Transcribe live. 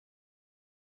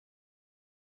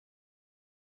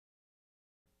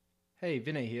Hey,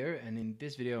 Vinay here, and in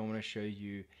this video I want to show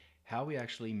you how we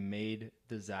actually made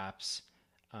the zaps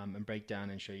and break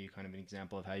down and show you kind of an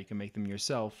example of how you can make them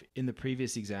yourself in the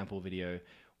previous example video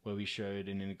where we showed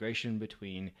an integration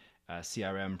between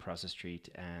CRM, Process Street,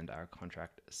 and our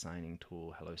contract signing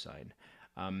tool, HelloSign.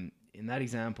 In that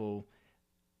example,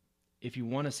 if you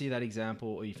want to see that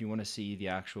example, or if you want to see the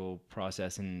actual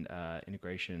process and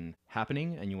integration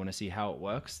happening and you want to see how it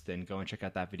works, then go and check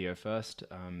out that video first.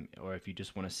 Or if you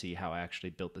just want to see how I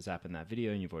actually built this app in that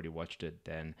video and you've already watched it,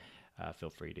 then feel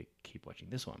free to keep watching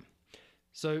this one.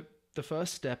 So the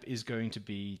first step is going to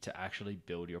be to actually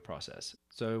build your process.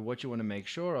 So what you want to make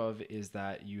sure of is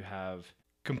that you have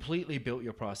completely built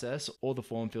your process. All the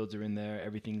form fields are in there,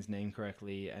 everything's named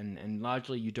correctly, and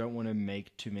largely you don't want to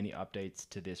make too many updates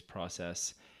to this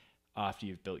process after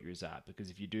you've built your Zap,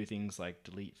 because if you do things like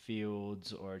delete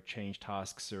fields or change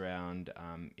tasks around,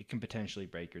 it can potentially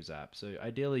break your Zap. So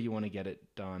ideally you want to get it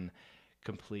done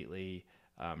completely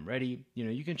ready.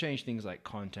 You can change things like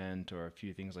content or a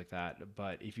few things like that,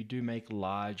 but if you do make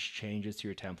large changes to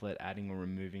your template, adding or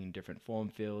removing different form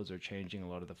fields or changing a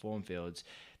lot of the form fields,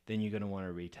 then you're going to want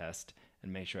to retest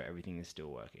and make sure everything is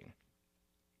still working.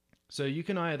 So you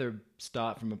can either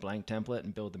start from a blank template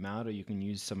and build them out, or you can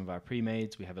use some of our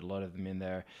pre-mades. We have a lot of them in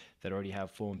there that already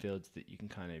have form fields that you can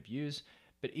kind of use.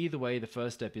 But either way, the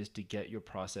first step is to get your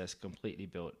process completely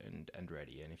built and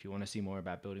ready. And if you want to see more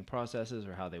about building processes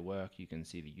or how they work, you can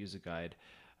see the user guide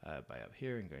by up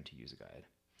here and go into user guide.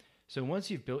 So once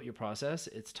you've built your process,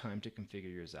 it's time to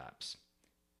configure your zaps.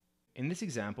 In this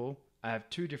example, I have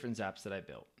two different zaps that I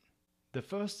built. The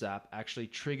first zap actually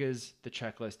triggers the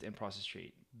checklist in Process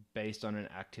Street based on an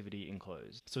activity in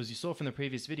close. So as you saw from the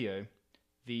previous video,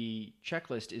 the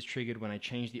checklist is triggered when I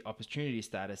change the opportunity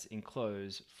status in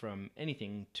close from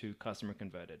anything to customer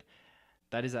converted.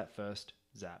 That is that first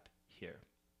zap here.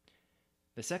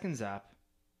 The second zap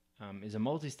is a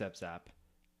multi-step zap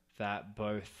that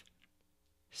both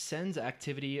sends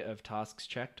activity of tasks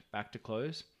checked back to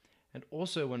close, and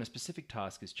also when a specific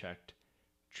task is checked,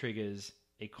 triggers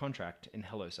a contract in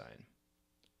HelloSign.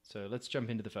 So let's jump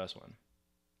into the first one.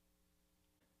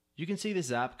 You can see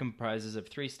this app comprises of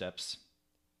 3 steps: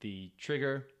 the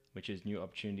trigger, which is new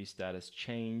opportunity status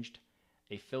changed,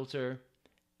 a filter,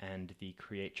 and the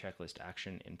create checklist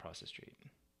action in Process Street.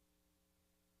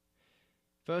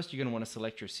 First, you're going to want to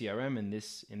select your CRM. In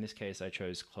this case, I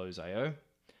chose Close.io.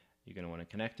 You're going to want to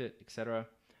connect it, etc.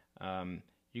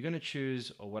 You're going to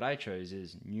choose, or what I chose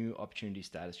is new opportunity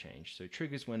status change. So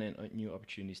triggers when a new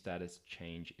opportunity status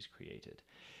change is created.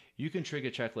 You can trigger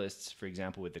checklists, for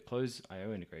example, with the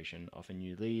Close.io integration of a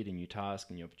new lead, a new task,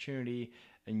 a new opportunity,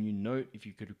 a new note. If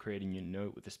you could create a new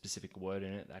note with a specific word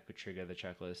in it, that could trigger the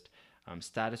checklist.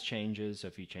 Status changes, so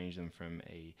if you change them from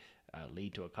a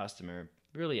lead to a customer,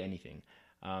 really anything.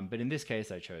 But in this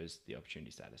case, I chose the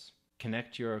opportunity status.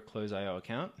 Connect your Close.io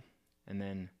account and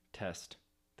then test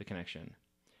the connection.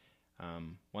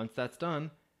 Once that's done,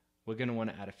 we're going to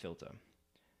want to add a filter.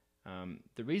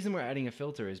 The reason we're adding a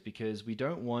filter is because we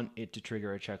don't want it to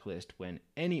trigger a checklist when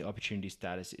any opportunity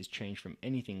status is changed from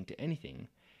anything to anything.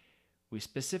 We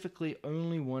specifically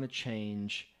only want to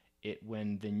change it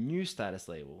when the new status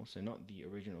label, so not the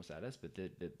original status, but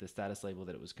the status label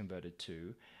that it was converted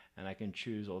to, and I can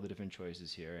choose all the different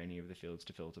choices here, any of the fields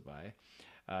to filter by,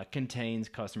 contains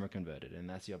customer converted, and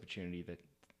that's the opportunity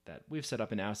that we've set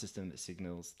up in our system that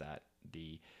signals that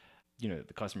the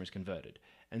customer is converted.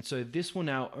 And so this will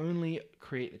now only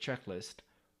create the checklist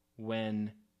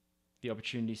when the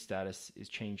opportunity status is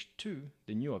changed to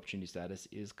the new opportunity status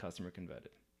is customer converted.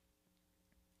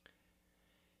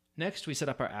 Next, we set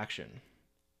up our action.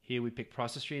 Here we pick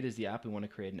Process Street as the app we want to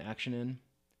create an action in.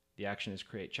 The action is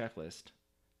create checklist.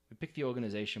 We pick the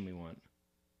organization we want,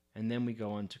 and then we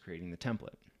go on to creating the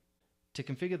template. To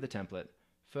configure the template,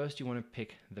 first you want to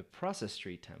pick the Process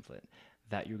Street template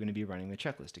that you're going to be running the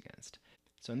checklist against.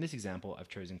 So in this example, I've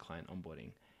chosen Client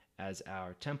Onboarding, as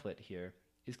our template here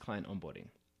is Client Onboarding.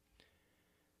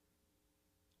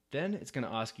 Then it's going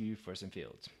to ask you for some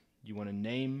fields. You want to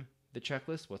name the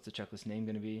checklist. What's the checklist name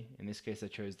going to be? In this case, I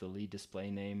chose the lead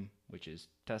display name, which is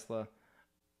Tesla.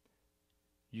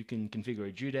 You can configure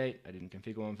a due date. I didn't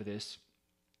configure one for this.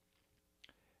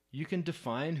 You can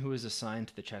define who is assigned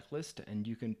to the checklist, and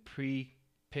you can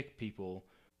pre-pick people,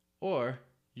 or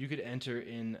you could enter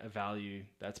in a value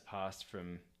that's passed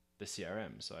from the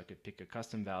CRM. So I could pick a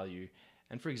custom value,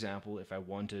 and for example, if I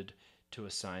wanted to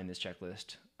assign this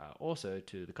checklist also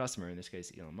to the customer, in this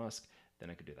case Elon Musk, then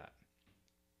I could do that.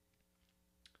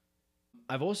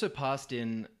 I've also passed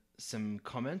in some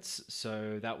comments,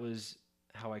 so that was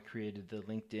how I created the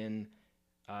LinkedIn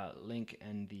link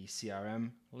and the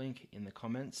CRM link in the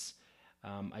comments.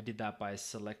 I did that by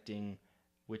selecting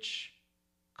which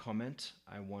comment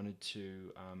I wanted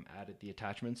to add the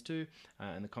attachments to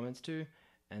and the comments to,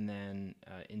 and then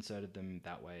inserted them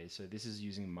that way. So this is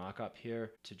using markup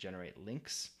here to generate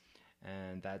links,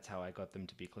 and that's how I got them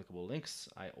to be clickable links.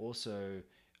 I also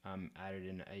added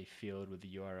in a field with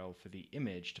the URL for the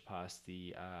image to pass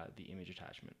the image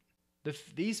attachment.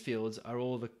 These fields are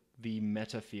all the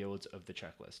meta fields of the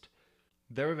checklist.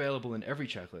 They're available in every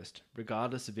checklist,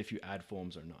 regardless of if you add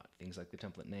forms or not. Things like the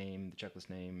template name, the checklist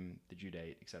name, the due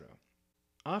date, etc.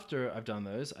 After I've done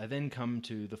those, I then come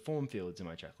to the form fields in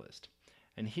my checklist.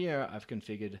 And here I've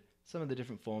configured some of the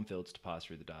different form fields to pass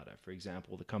through the data. For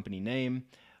example, the company name,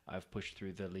 I've pushed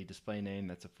through the lead display name,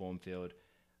 that's a form field.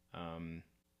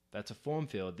 That's a form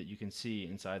field that you can see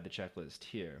inside the checklist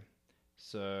here.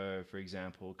 So for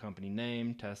example, company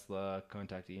name, Tesla,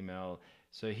 contact email.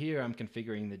 So here I'm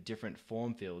configuring the different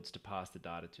form fields to pass the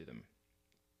data to them.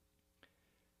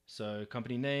 So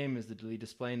company name is the lead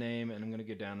display name, and I'm going to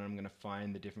go down and I'm going to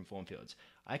find the different form fields.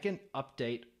 I can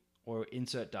update or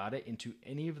insert data into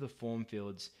any of the form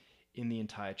fields in the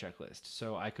entire checklist.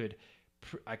 So I could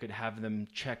have them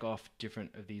check off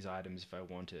different of these items if I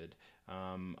wanted.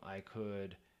 I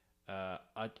could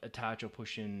attach or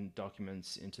push in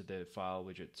documents into the file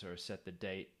widgets, or set the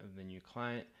date of the new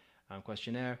client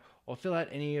questionnaire, or fill out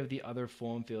any of the other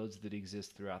form fields that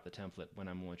exist throughout the template when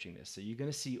I'm launching this. So you're going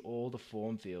to see all the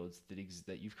form fields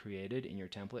that you've created in your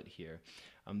template here.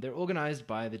 They're organized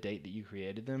by the date that you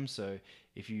created them. So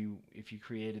if you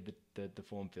created the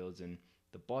form fields in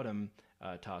the bottom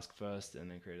task first and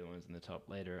then created the ones in the top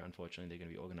later, unfortunately they're going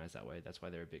to be organized that way. That's why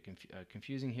they're a bit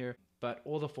confusing here. But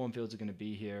all the form fields are going to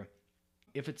be here.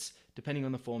 If it's depending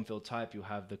on the form field type, you'll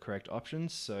have the correct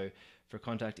options. So for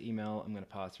contact email, I'm going to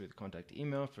pass through the contact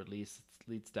email. For lead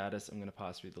status, I'm going to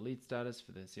pass through the lead status.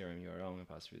 For the CRM URL, I'm going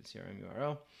to pass through the CRM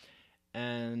URL.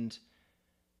 And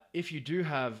if you do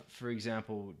have, for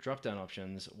example, drop-down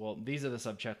options, well, these are the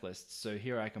sub-checklists. So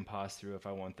here I can pass through if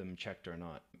I want them checked or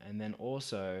not. And then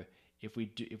also, if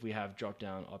we have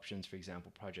drop-down options, for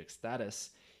example, project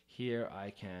status, here I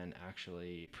can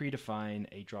actually predefine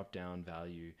a drop-down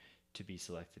value to be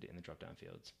selected in the drop-down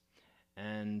fields.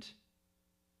 And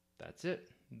that's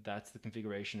it. That's the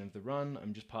configuration of the run.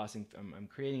 I'm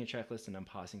creating a checklist and I'm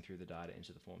passing through the data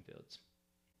into the form fields.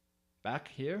 Back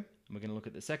here, we're going to look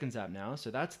at the second Zap now.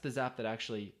 So that's the Zap that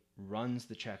actually runs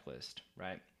the checklist,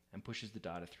 right? And pushes the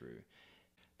data through.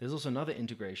 There's also another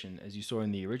integration, as you saw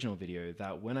in the original video,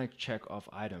 that when I check off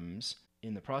items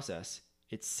in the process,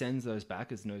 it sends those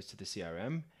back as notes to the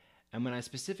CRM. And when I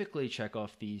specifically check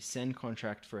off the send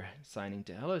contract for signing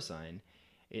to HelloSign,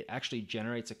 it actually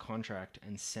generates a contract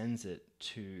and sends it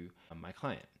to my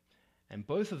client. And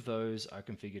both of those are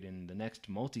configured in the next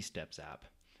multi-steps app,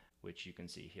 which you can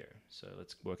see here. So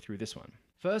let's work through this one.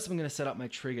 First, I'm going to set up my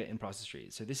trigger in Process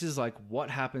Street. So this is like what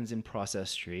happens in Process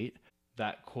Street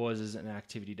that causes an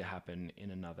activity to happen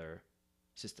in another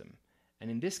system.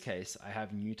 And in this case, I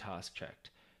have new task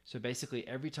checked. So basically,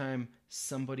 every time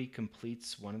somebody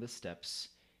completes one of the steps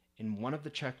in one of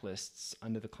the checklists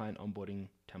under the client onboarding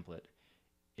template,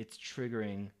 it's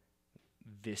triggering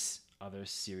this other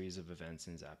series of events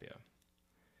in Zapier.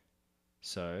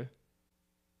 So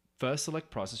first select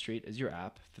Process Street as your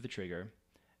app for the trigger,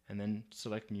 and then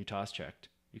select new task checked.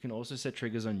 You can also set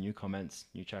triggers on new comments,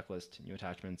 new checklist, new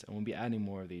attachments, and we'll be adding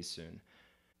more of these soon.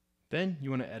 Then you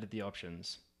want to edit the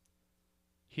options.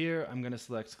 Here, I'm going to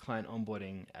select client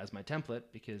onboarding as my template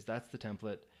because that's the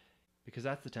template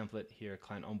here,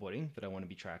 client onboarding, that I want to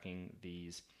be tracking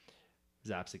these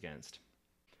Zaps against.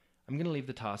 I'm going to leave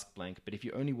the task blank, but if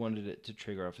you only wanted it to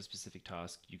trigger off a specific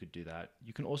task, you could do that.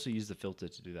 You can also use the filter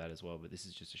to do that as well, but this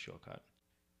is just a shortcut.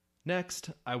 Next,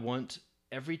 I want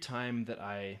every time that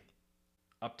I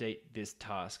update this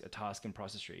task, a task in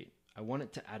Process Street, I want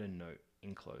it to add a note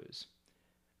in close.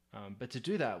 But to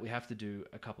do that, we have to do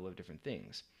a couple of different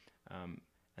things.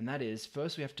 And that is,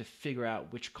 first we have to figure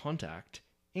out which contact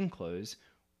in close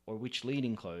or which lead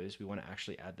in close we want to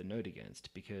actually add the note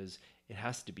against, because it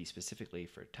has to be specifically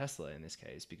for Tesla in this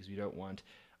case, because we don't want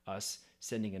us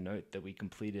sending a note that we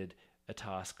completed a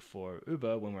task for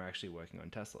Uber when we're actually working on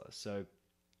Tesla. So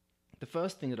the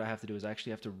first thing that I have to do is I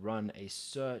actually have to run a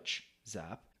search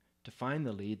Zap to find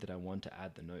the lead that I want to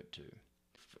add the note to.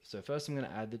 So first I'm going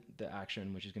to add the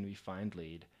action, which is going to be find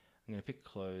lead. I'm going to pick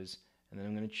close, and then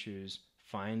I'm going to choose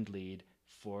find lead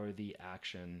for the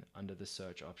action under the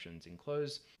search options in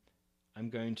close. I'm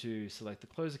going to select the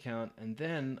close account, and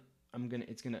then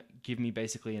it's gonna give me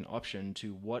basically an option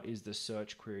to what is the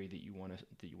search query that you want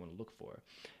to look for.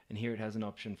 And here it has an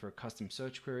option for a custom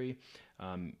search query.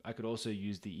 I could also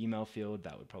use the email field,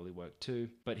 that would probably work too.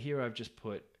 But here I've just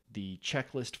put the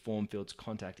checklist form field's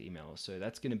contact email. So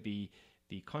that's going to be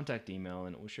the contact email,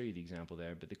 and we'll show you the example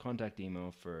there, but the contact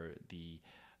email for the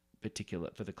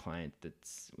client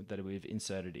that we've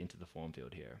inserted into the form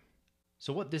field here.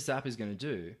 So what this app is going to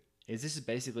do is this is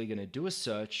basically going to do a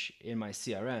search in my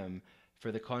CRM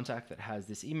for the contact that has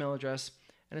this email address,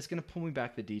 and it's going to pull me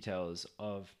back the details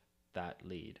of that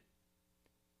lead.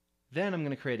 Then I'm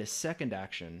going to create a second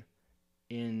action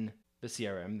in the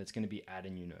CRM that's going to be add a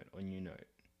new note or new note.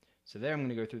 So there I'm going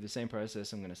to go through the same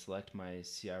process. I'm going to select my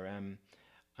CRM.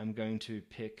 I'm going to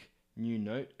pick new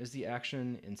note as the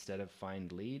action instead of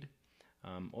find lead.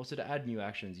 Also, to add new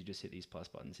actions, you just hit these plus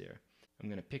buttons here. I'm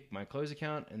going to pick my close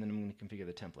account, and then I'm going to configure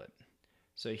the template.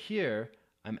 So here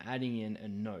I'm adding in a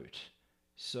note.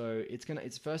 So it's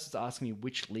asking me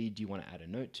which lead do you want to add a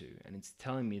note to, and it's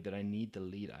telling me that I need the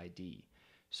lead ID.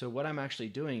 So what I'm actually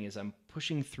doing is I'm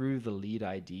pushing through the lead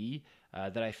ID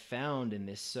that I found in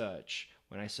this search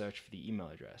when I searched for the email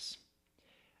address.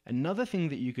 Another thing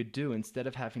that you could do instead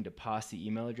of having to pass the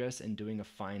email address and doing a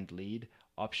find lead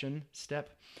option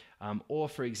step, or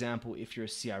for example, if your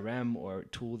CRM or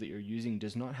tool that you're using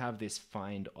does not have this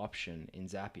find option in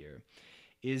Zapier,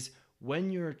 is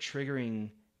when you're triggering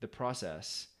the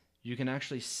process, you can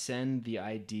actually send the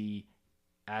ID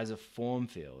as a form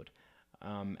field.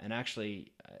 And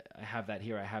actually, I have that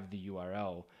here. I have the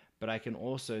URL, but I can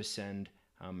also send,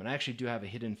 and I actually do have a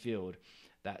hidden field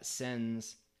that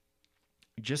sends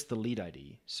just the lead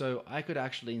ID. So I could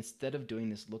actually, instead of doing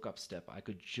this lookup step, I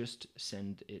could just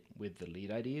send it with the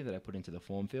lead ID that I put into the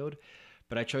form field.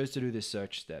 But I chose to do this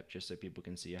search step just so people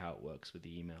can see how it works with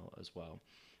the email as well.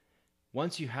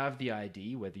 Once you have the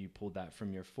ID, whether you pulled that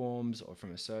from your forms or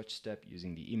from a search step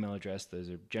using the email address, those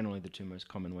are generally the two most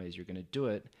common ways you're going to do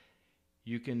it,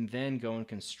 you can then go and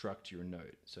construct your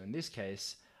note. So in this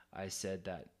case, I said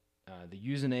that the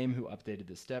username who updated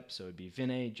the step, so it would be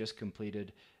Vinay, just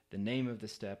completed the name of the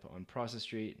step on Process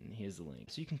Street, and here's the link.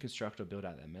 So you can construct or build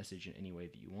out that message in any way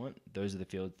that you want. Those are the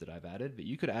fields that I've added, but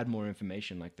you could add more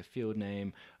information like the field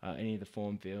name, any of the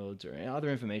form fields, or other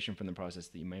information from the process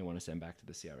that you may want to send back to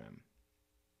the CRM.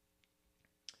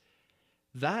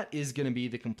 That is going to be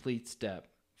the complete step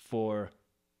for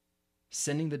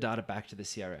sending the data back to the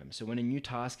CRM. So when a new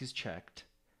task is checked,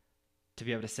 to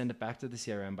be able to send it back to the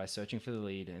CRM by searching for the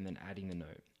lead and then adding the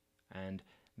note. And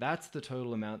that's the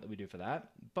total amount that we do for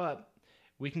that. But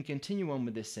we can continue on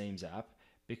with this same Zap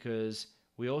because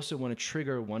we also want to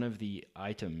trigger one of the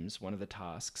items, one of the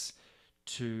tasks,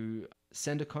 to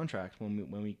send a contract when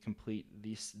we complete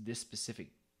this specific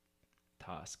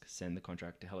task, send the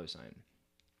contract to HelloSign.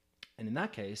 And in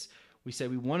that case, we say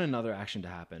we want another action to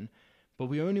happen, but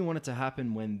we only want it to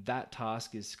happen when that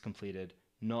task is completed,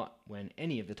 not when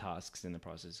any of the tasks in the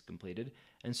process is completed.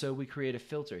 And so we create a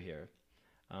filter here.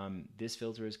 This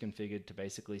filter is configured to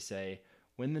basically say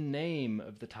when the name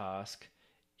of the task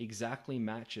exactly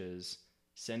matches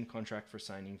send contract for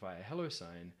signing via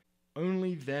HelloSign,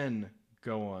 only then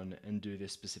go on and do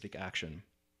this specific action.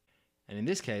 And in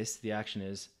this case, the action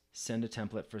is send a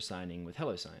template for signing with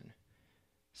HelloSign.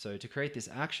 So to create this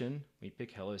action, we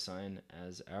pick HelloSign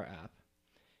as our app.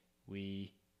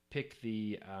 We pick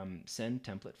the send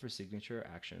template for signature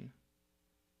action,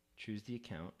 choose the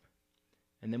account,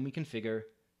 and then we configure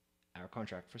our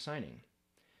contract for signing.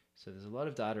 So there's a lot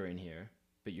of data in here,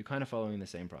 but you're kind of following the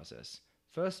same process.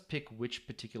 First, pick which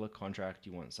particular contract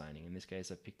you want signing. In this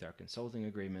case, I've picked our consulting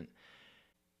agreement.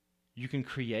 You can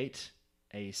create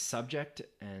a subject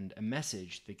and a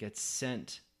message that gets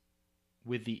sent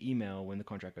with the email when the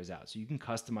contract goes out. So you can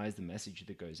customize the message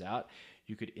that goes out.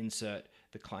 You could insert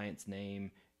the client's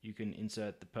name. You can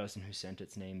insert the person who sent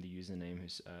its name, the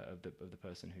username of the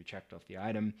person who checked off the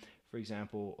item, for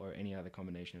example, or any other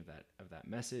combination of that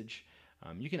message.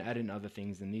 You can add in other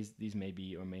things, and these may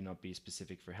be or may not be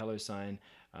specific for HelloSign,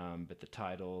 but the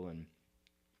title and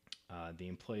the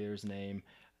employer's name.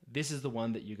 This is the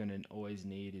one that you're going to always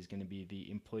need, is going to be the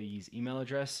employee's email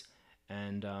address.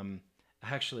 And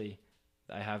actually,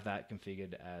 I have that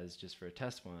configured as just for a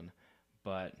test one,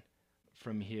 but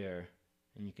from here,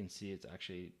 and you can see it's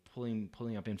actually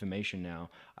pulling up information now.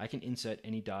 I can insert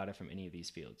any data from any of these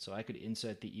fields. So I could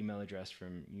insert the email address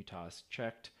from new task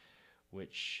checked,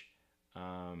 which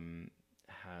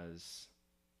has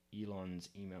Elon's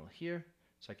email here.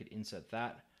 So I could insert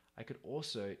that. I could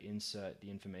also insert the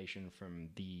information from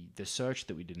the search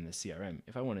that we did in the CRM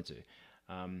if I wanted to.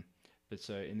 But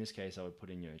so in this case, I would put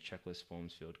in your checklist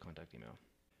forms field contact email.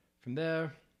 From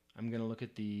there, I'm going to look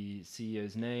at the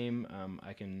CEO's name.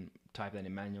 I can type that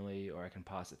in manually, or I can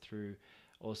pass it through.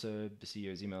 Also, the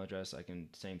CEO's email address,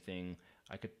 same thing.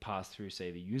 I could pass through,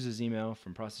 say, the user's email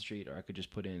from Process Street, or I could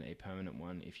just put in a permanent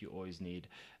one if you always need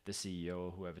the CEO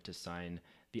or whoever to sign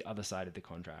the other side of the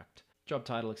contract. Job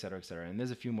title, etc., etc. And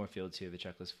there's a few more fields here. The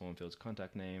checklist form fields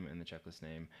contact name and the checklist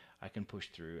name I can push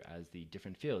through as the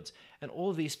different fields. And all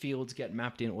of these fields get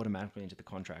mapped in automatically into the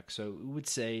contract. So we would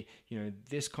say,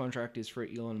 this contract is for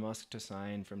Elon Musk to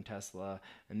sign from Tesla,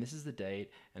 and this is the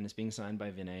date, and it's being signed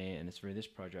by Vinay, and it's for this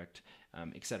project,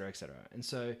 etc., etc. And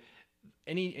so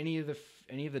any of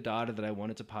the data that I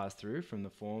wanted to pass through from the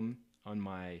form on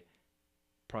my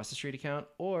Process Street account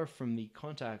or from the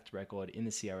contact record in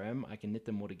the CRM, I can knit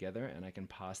them all together and I can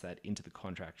pass that into the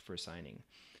contract for signing.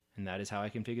 And that is how I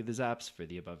configure the Zaps for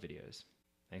the above videos.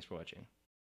 Thanks for watching.